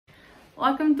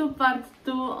Welcome to part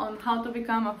 2 on how to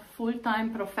become a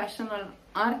full-time professional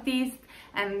artist.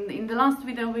 And in the last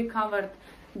video we covered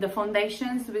the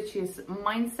foundations, which is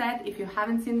mindset. If you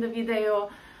haven't seen the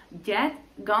video yet,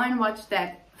 go and watch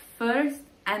that first.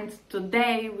 And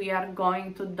today we are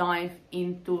going to dive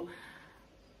into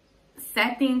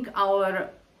setting our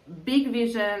big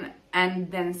vision and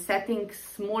then setting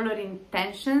smaller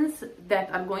intentions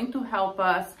that are going to help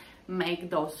us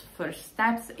make those first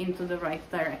steps into the right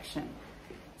direction.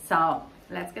 So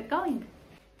let's get going.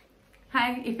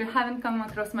 Hi, if you haven't come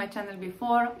across my channel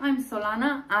before, I'm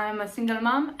Soullana. I'm a single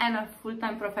mom and a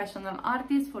full-time professional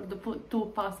artist for the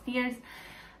 2 past years.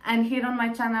 And here on my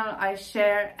channel, I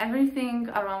share everything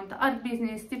around the art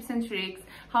business, tips and tricks,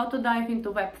 how to dive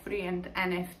into Web3 and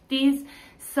NFTs.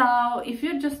 So if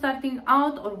you're just starting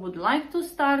out or would like to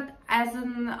start as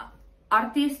an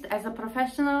artist, as a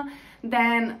professional,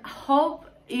 then hope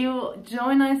you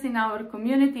join us in our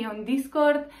community on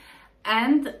Discord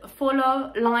and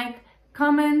follow, like,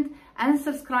 comment and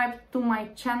subscribe to my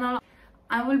channel.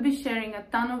 I will be sharing a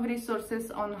ton of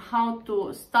resources on how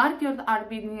to start your art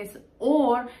business,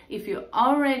 or if you're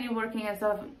already working as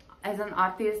an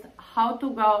artist, how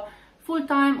to go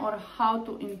full-time or how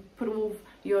to improve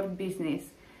your business.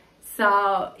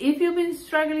 So if you've been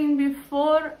struggling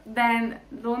before, then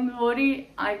don't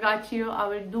worry, I got you. I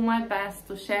will do my best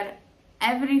to share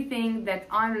everything that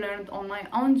I learned on my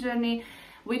own journey,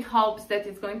 with hopes that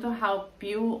it's going to help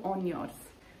you on yours.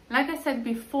 Like I said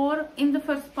before, in the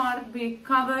first part we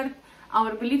covered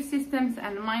our belief systems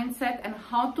and mindset and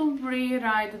how to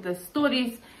rewrite the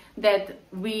stories that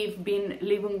we've been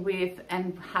living with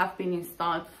and have been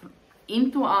installed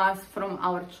into us from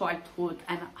our childhood,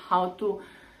 and how to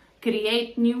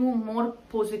create new, more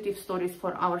positive stories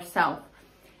for ourselves.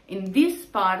 In this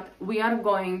part, we are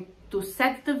going to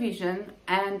set the vision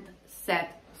and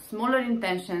set smaller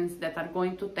intentions that are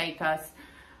going to take us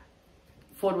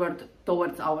forward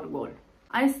towards our goal.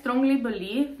 I strongly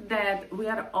believe that we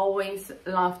are always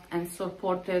loved and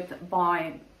supported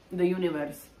by the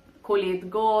universe. Call it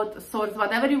God, source,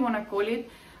 whatever you want to call it.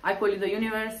 I call it the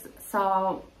universe.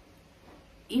 So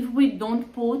if we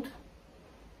don't put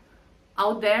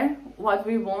out there what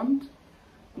we want,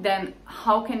 then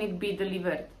how can it be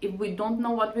delivered? If we don't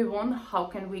know what we want, how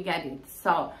can we get it?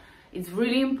 So it's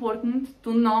really important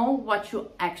to know what you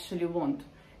actually want.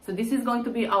 So this is going to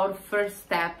be our first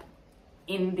step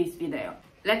in this video.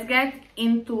 Let's get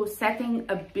into setting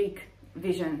a big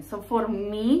vision. So for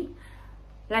me,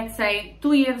 let's say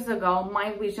 2 years ago,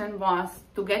 my vision was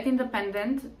to get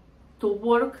independent, to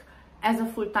work as a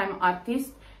full-time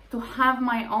artist, to have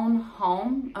my own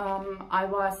home. I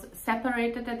was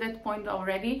separated at that point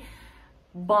already,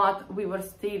 but we were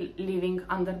still living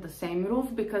under the same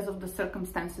roof because of the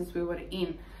circumstances we were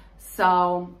in.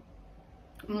 So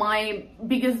my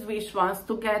biggest wish was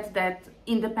to get that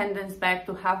independence back,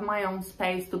 to have my own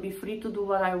space, to be free to do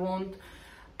what I want,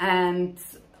 and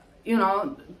you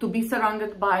know, to be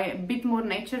surrounded by a bit more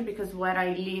nature, because where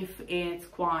I live is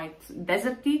quite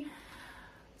deserty.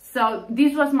 So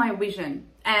this was my vision,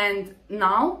 and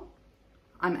now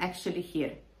I'm actually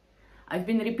here. I've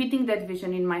been repeating that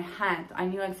vision in my head. I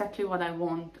knew exactly what I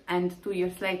want, and 2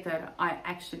 years later I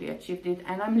actually achieved it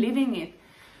and I'm living it.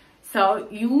 So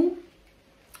you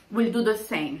will do the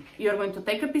same. You're going to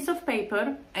take a piece of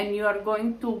paper and you are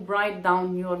going to write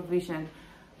down your vision.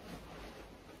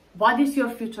 What is your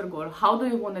future goal? How do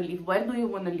you want to live? Where do you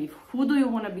want to live? Who do you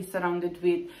want to be surrounded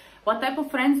with? What type of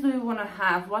friends do you want to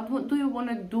have? What do you want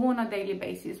to do on a daily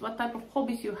basis? What type of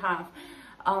hobbies you have?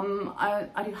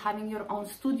 Are you having your own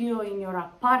studio in your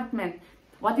apartment?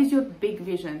 What is your big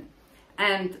vision?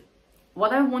 And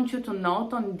what I want you to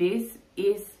note on this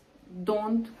is,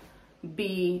 don't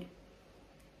be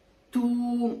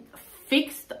too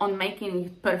fixed on making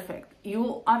it perfect.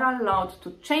 You are allowed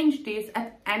to change this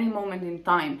at any moment in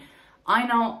time. I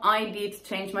know I did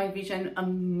change my vision a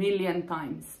million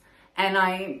times, and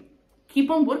I keep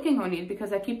on working on it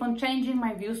because I keep on changing,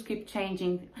 my views keep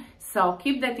changing. So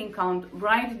keep that in count.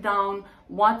 Write down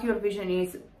what your vision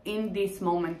is in this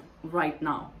moment right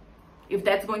now. If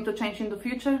that's going to change in the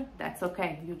future, that's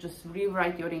okay. You just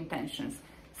rewrite your intentions.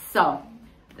 So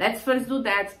let's first do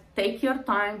that. Take your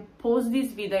time, pause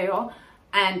this video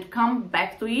and come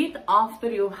back to it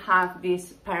after you have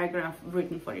this paragraph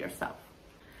written for yourself.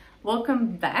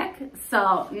 Welcome back.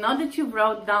 So now that you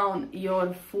wrote down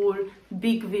your full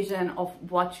big vision of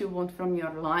what you want from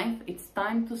your life, it's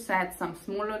time to set some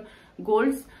smaller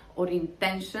goals or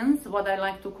intentions, what I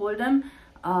like to call them,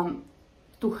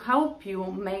 to help you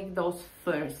make those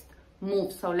first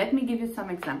moves. So let me give you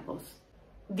some examples.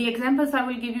 The examples I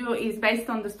will give you is based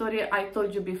on the story I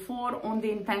told you before, on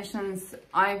the intentions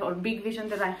or big vision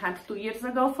that I had 2 years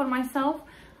ago for myself.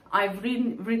 I've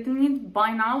written it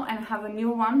by now and have a new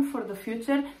one for the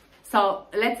future. So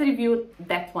let's review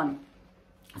that one.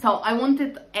 So I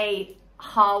wanted a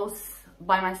house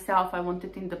by myself, I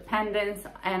wanted independence,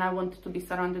 and I wanted to be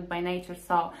surrounded by nature.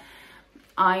 So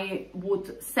I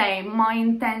would say my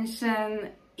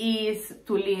intention is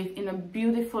to live in a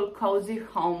beautiful, cozy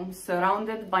home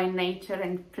surrounded by nature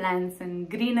and plants and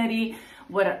greenery,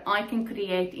 where I can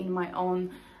create in my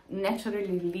own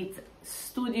naturally lit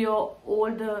studio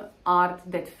all the art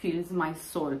that fills my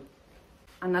soul.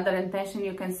 Another intention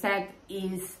you can set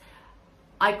is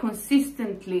I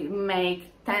consistently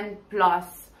make 10+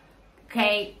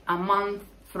 K a month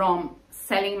from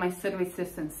selling my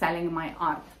services and selling my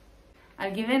art.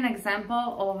 I'll give you an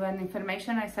example of an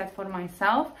information I set for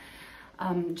myself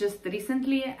just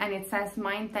recently, and it says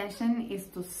my intention is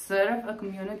to serve a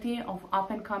community of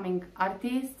up-and-coming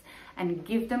artists and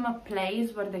give them a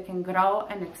place where they can grow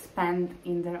and expand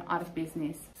in their art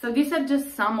business. So these are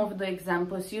just some of the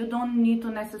examples. You don't need to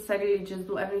necessarily just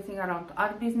do everything around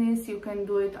art business. You can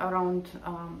do it around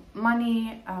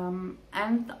money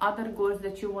and other goals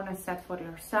that you want to set for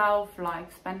yourself,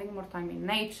 like spending more time in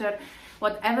nature,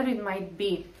 whatever it might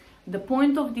be. The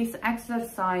point of this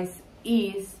exercise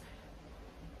is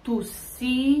to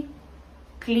see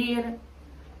clear,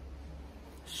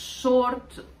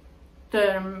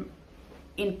 short-term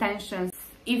intentions.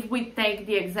 If we take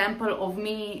the example of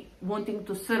me wanting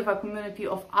to serve a community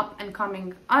of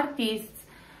up-and-coming artists,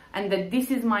 and that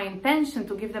this is my intention,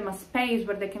 to give them a space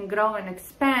where they can grow and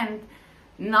expand,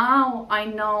 now I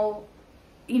know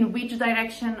in which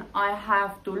direction I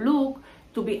have to look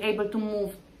to be able to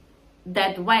move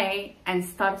that way and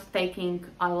start taking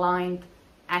aligned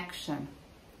action.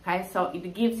 Okay, so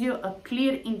it gives you a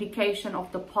clear indication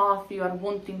of the path you are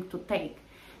wanting to take.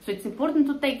 So it's important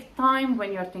to take time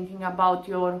when you're thinking about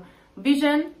your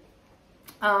vision,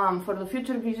 for the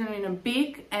future vision in a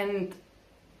big, and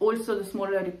also the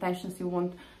smaller intentions you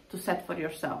want to set for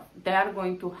yourself. They are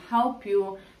going to help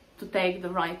you to take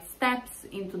the right steps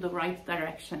into the right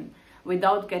direction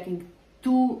without getting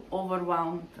too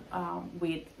overwhelmed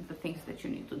with the things that you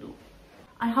need to do.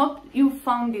 I hope you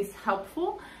found this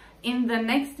helpful. In the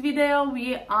next video,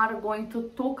 we are going to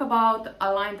talk about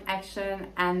aligned action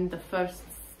and the first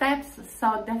steps,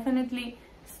 so definitely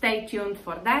stay tuned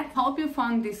for that. Hope you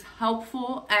found this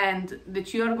helpful and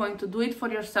that you are going to do it for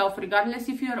yourself, regardless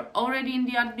if you're already in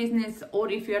the art business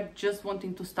or if you're just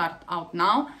wanting to start out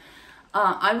now.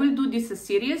 I will do this a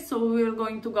series, so we're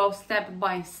going to go step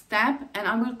by step, and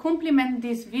I will complement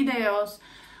these videos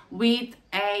with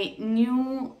a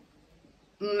new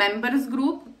members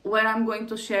group where I'm going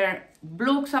to share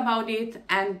blogs about it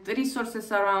and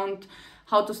resources around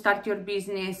how to start your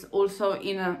business, also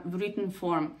in a written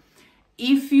form.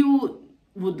 If you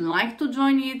would like to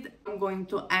join it, I'm going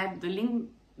to add the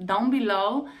link down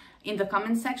below in the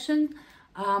comment section.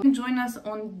 Join us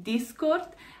on Discord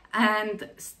and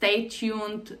stay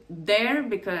tuned there,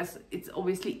 because it's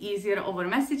obviously easier over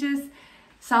messages.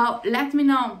 So let me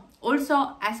know.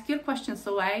 Also, ask your questions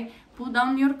away, put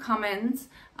down your comments.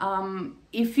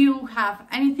 If you have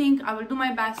anything, I will do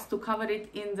my best to cover it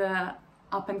in the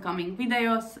up-and-coming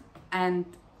videos. And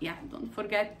yeah, don't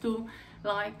forget to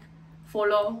like,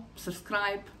 follow,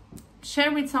 subscribe,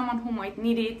 share with someone who might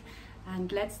need it, and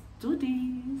let's do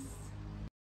this.